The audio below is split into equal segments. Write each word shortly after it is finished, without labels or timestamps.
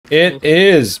It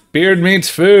is Beard Meats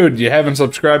Food. You haven't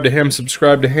subscribed to him,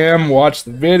 subscribe to him. Watch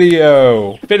the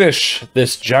video. Finish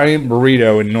this giant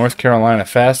burrito in North Carolina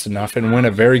fast enough and win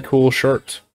a very cool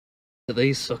shirt.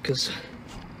 These suckers.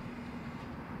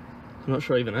 I'm not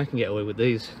sure even I can get away with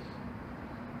these.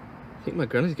 I think my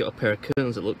granny's got a pair of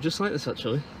curtains that look just like this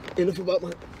actually. Enough about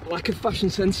my lack of fashion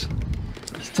sense.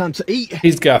 It's time to eat.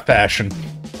 He's got fashion.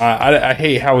 I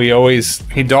hate how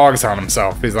he dogs on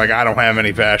himself. He's like, I don't have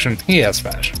any fashion. He has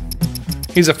fashion.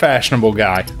 He's a fashionable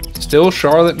guy. Still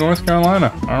Charlotte, North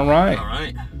Carolina. All right. All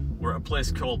right. We're at a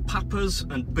place called Papa's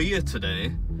and Beer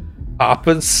today.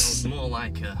 Papa's? It's more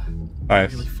like a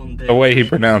nice. really fun day. The way he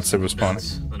pronounced it was funny.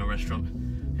 Than a restaurant,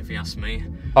 if you ask me.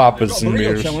 Papa's and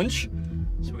Beers. Challenge.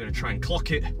 So we're going to try and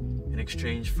clock it in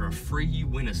exchange for a free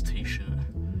winner's t-shirt.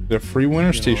 The free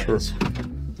winner's t-shirt.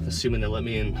 Assuming they let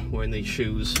me in wearing these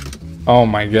shoes. Oh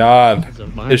my god.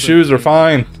 His shoes are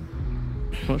fine.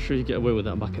 Not sure you get away with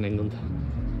that back in England.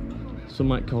 Some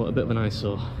might call it a bit of an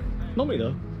eyesore. Not me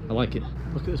though. I like it.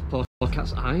 Look at this poor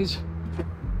cat's eyes.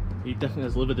 He definitely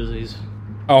has liver disease.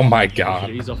 Oh my god.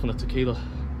 He's off on a tequila.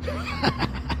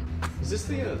 Is this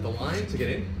the line to get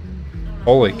in?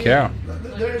 Holy cow.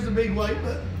 There's the big light,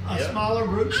 but smaller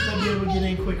groups will be able to get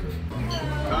in quicker.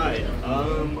 Hi,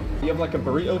 you have like a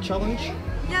burrito challenge?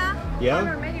 Yeah. Yeah? On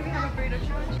our menu we have a burrito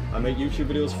challenge. I make YouTube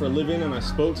videos for a living and I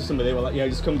spoke to somebody, they were like, yeah,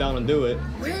 just come down and do it.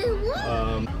 Wait,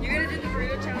 what? You're gonna do the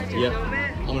burrito challenge in a yeah.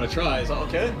 moment? I'm gonna try, is that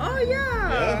okay? Oh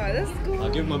yeah, that's cool. I'll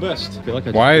give it my best. I feel like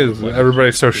Why is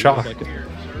everybody so shocked?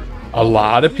 A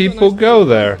lot of people go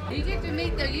there. You get to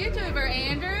meet the YouTuber,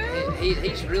 Andrew.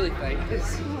 He's really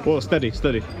famous. Whoa, steady.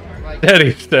 Steady.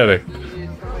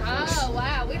 Oh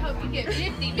wow, we hope you get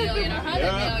 50 million or 100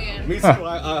 million. Me too,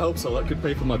 I hope so. That could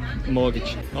pay for my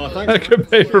mortgage. Oh, thanks. I could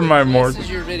pay for my This mortgage. is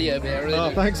your video, man. I really Oh,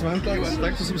 do. thanks, man.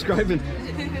 Thanks for subscribing.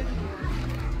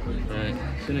 Right,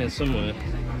 it's in here somewhere.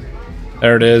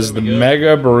 There it is, the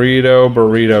Mega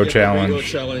Burrito Challenge. Burrito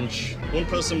challenge. One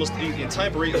person must eat the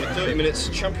entire burrito in 30 minutes.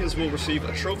 Champions will receive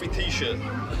a trophy t-shirt.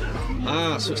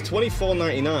 Ah, so it's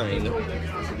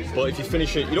 $24.99. But if you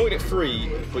finish it, you don't get it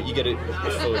free, but you get it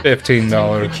for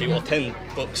 $15. cheap, or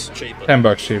 $10 cheaper.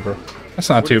 $10 cheaper. That's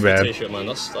not too bad. T-shirt, man.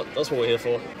 That's what we're here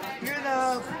for. You're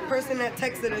the person that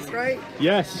texted us, right?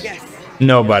 Yes. Yes.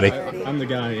 Nobody. I'm the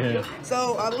guy, yeah.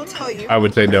 So I will tell you. I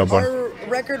would say nobody. Our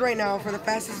record right now for the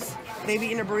fastest they've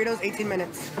eaten a burrito is 18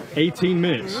 minutes. 18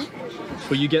 minutes.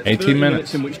 But you get 18 30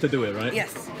 minutes in which to do it, right?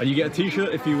 Yes. And you get a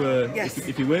t-shirt if you Yes.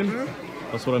 if you win.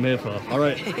 That's what I'm here for. All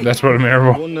right. That's what I'm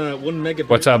here for. One mega.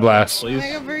 What's up, lass? Please.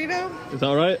 Mega burrito? Is that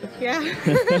all right? Yeah.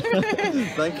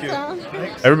 Thank you.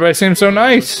 Everybody seems so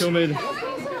nice. Come in.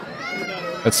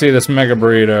 Let's see this Mega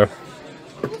Burrito.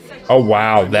 Oh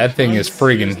wow, that thing is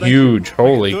freaking huge.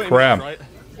 Holy 30 crap. minutes,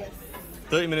 right?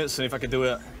 30 minutes, and if I can do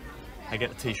it, I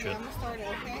get a t-shirt.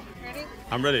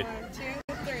 I'm ready. 1, 2,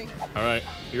 3. All right.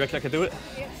 You reckon I can do it?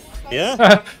 Yes.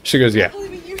 Yeah? She goes, yeah.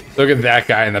 Look at that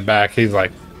guy in the back. He's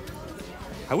like,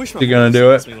 I wish my you gonna mom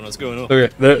do asked it? me when I was growing up.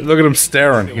 Look at him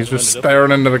staring. He's just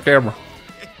staring into the camera.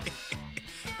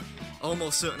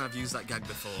 Almost certain I've used that gag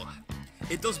before.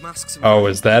 It does mask some. Oh,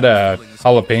 is that a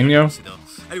jalapeno?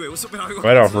 Anyway, what's up,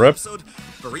 Right off rip.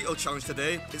 Burrito challenge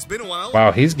today. It's been a while.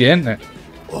 Wow, he's getting it.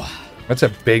 That's a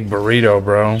big burrito,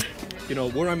 bro. You know,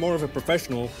 were I more of a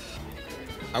professional,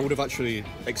 I would have actually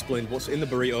explained what's in the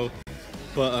burrito.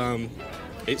 But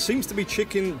it seems to be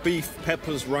chicken, beef,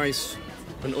 peppers, rice,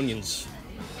 and onions.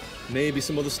 Maybe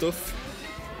some other stuff.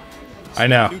 I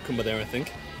know. Cucumber there, I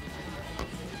think.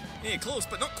 Yeah, close,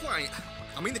 but not quite.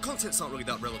 I mean, the content's not really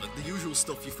that relevant. The usual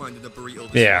stuff you find in a burrito.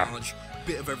 Yeah. Large,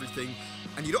 bit of everything.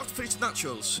 And you don't have to finish the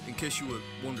nachos, in case you were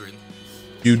wondering.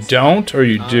 You don't, or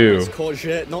you do? It's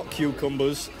courgette, not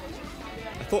cucumbers.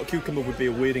 I thought cucumber would be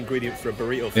a weird ingredient for a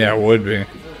burrito. Yeah, it would be.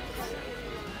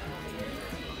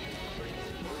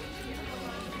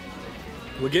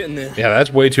 We're getting there. Yeah, that's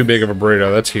way too big of a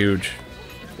burrito. That's huge.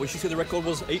 What did you say the record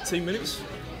was? 18 minutes?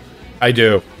 I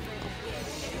do.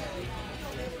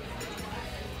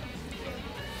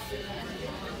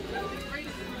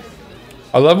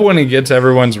 I love when he gets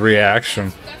everyone's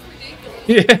reaction.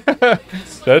 Yeah,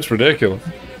 that's ridiculous.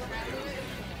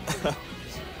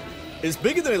 It's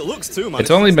bigger than it looks too, man.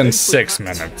 It's only been 6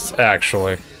 minutes,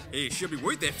 actually. Hey, should be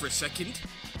worried there for a second.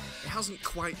 It hasn't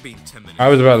quite been 10 minutes. I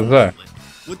was about to say.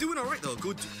 We're doing alright though.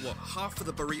 Good, what, half of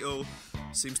the burrito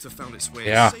seems to have found its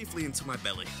way safely into my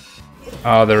belly.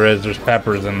 Oh, there is. There's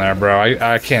peppers in there, bro.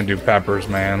 I can't do peppers,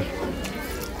 man.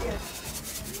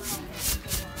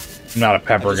 I'm not a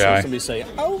pepper guy. Somebody say,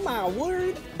 "Oh my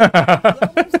word!"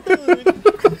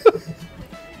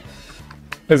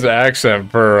 His accent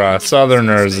for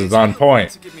Southerners is on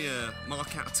point. To give me a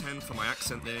mark out of 10 for my accent.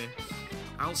 accent there.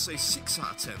 I'll say 6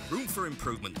 out of 10. Room for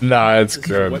improvement. Nah, it's This is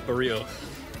a good. wet burrito.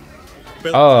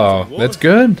 Oh, that's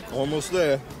good. Almost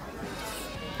there.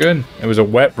 Good. It was a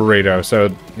wet burrito,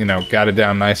 so, you know, got it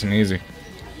down nice and easy.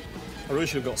 I really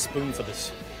should have got a spoon for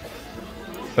this.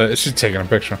 But she's taking a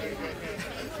picture.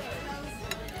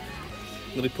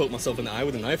 Nearly poked myself in the eye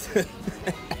with a knife.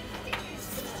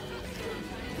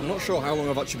 I'm not sure how long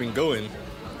I've actually been going,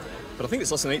 but I think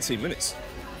it's less than 18 minutes.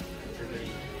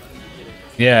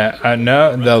 Yeah, I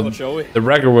know. What shall we? The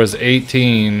record was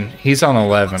 18. He's on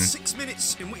 11. 6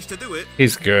 minutes in which to do it.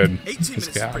 He's good. 18 He's minutes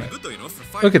is got pretty it. good though, you know,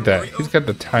 for a Look at that. burrito. He's got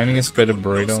the tiniest bit of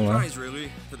burrito No left. surprise, really,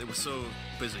 that they were so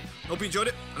busy. Hope you enjoyed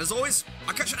it, and as always,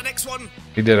 I'll catch you at the next one.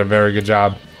 He did a very good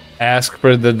job. Ask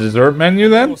for the dessert menu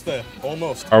then? Almost there.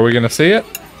 Almost. Are we going to see it?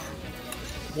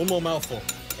 One more mouthful.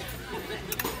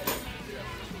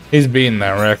 He's beating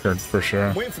that record for sure.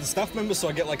 I'm waiting for the staff members so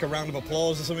I get like a round of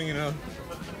applause or something, you know.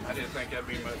 I didn't think that'd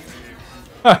be much for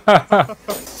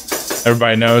you.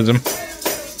 Everybody knows him.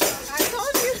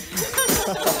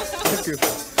 Thank you.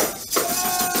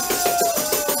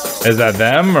 Is that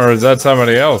them or is that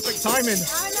somebody else? Timing.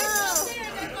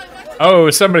 Oh, it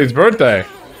was somebody's birthday.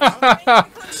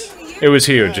 It was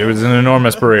huge. It was an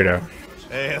enormous burrito.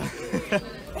 Yeah.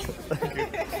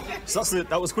 So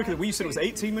that was quicker. You said it was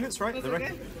 18 minutes, right? The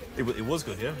record? It was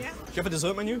good, yeah. Do you have a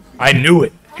dessert menu? I knew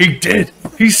it. He did.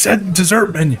 He said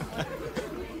dessert menu.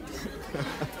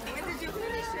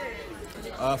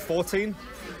 14.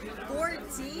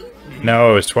 14?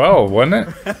 No, it was 12, wasn't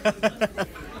it?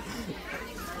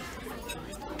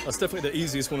 That's definitely the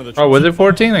easiest one of the. Oh, was it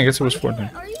 14? I guess it was 14.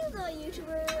 Are you the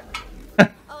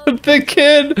YouTuber? The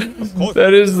kid.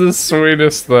 That is the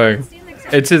sweetest thing.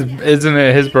 It's his. Isn't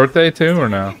it his birthday too, or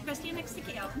no?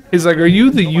 He's like, "Are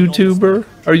you the YouTuber?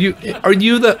 Are you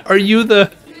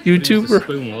the YouTuber?"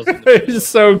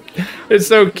 It's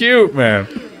so cute, man.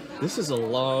 This is a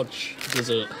large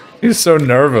dessert. He's so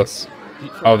nervous.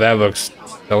 Oh, that looks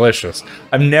delicious.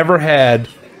 I've never had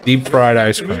deep fried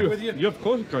ice cream. You of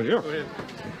course can, yeah.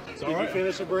 Did you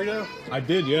finish the burrito? I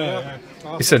did, yeah.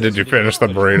 He said, "Did you finish the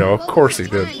burrito?" Of course he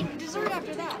did. Dessert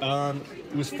after that.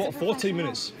 It was 14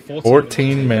 minutes.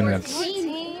 14 minutes.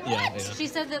 18? Yeah. She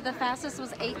said that the fastest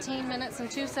was 18 minutes and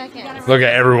 2 seconds. Look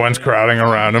at everyone's crowding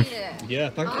around him. Yeah,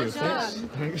 thank you.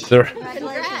 Thanks. They're,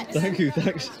 Congrats. Thank you,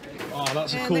 thanks. Oh,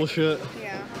 that's a cool shirt.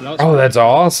 Yeah. oh, that's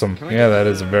awesome. Yeah, that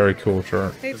is a very cool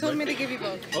shirt. They told me to give you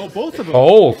both. Oh, both of them.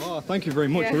 Oh, Oh, thank you very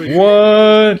much. Yeah. Really.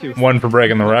 what? One for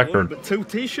breaking the record. But 2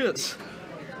 t-shirts.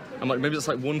 I'm like, maybe it's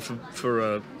like one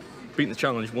for beating the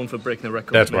challenge, one for breaking the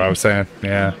record. That's what I was saying.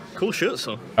 Yeah. Cool shirts,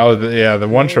 though. Oh, yeah, the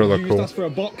one shirt looked You cool. used us for a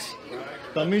box.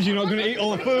 That means you're not going to eat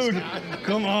all the food.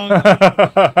 Come on.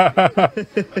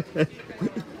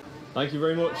 Thank you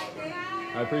very much.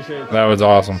 I appreciate it. That was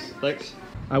awesome. Thanks.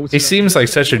 He seems like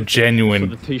such a For genuine,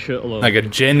 the t-shirt alone. like a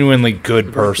genuinely good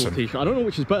Very cool person. t-shirt. I don't know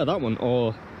which is better, that one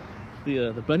or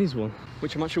the Benny's one,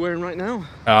 which I'm actually wearing right now.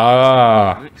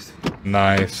 Ah, Next.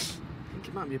 nice. I think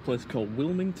it might be a place called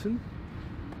Wilmington,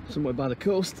 somewhere by the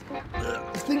coast. I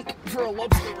think for a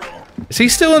lobster roll. Is he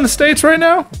still in the States right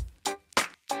now?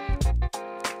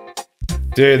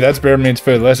 Dude, that's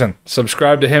BeardMeatsFood. Listen,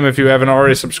 subscribe to him if you haven't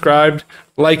already subscribed.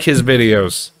 Like his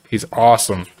videos. He's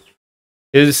awesome.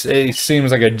 He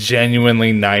seems like a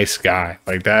genuinely nice guy.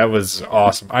 Like, that was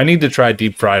awesome. I need to try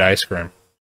deep fried ice cream.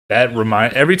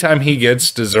 Every time he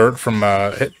gets dessert from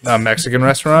a Mexican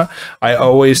restaurant, I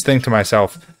always think to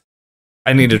myself,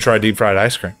 I need to try deep fried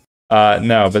ice cream.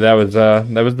 No, but that was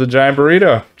the giant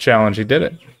burrito challenge. He did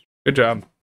it. Good job.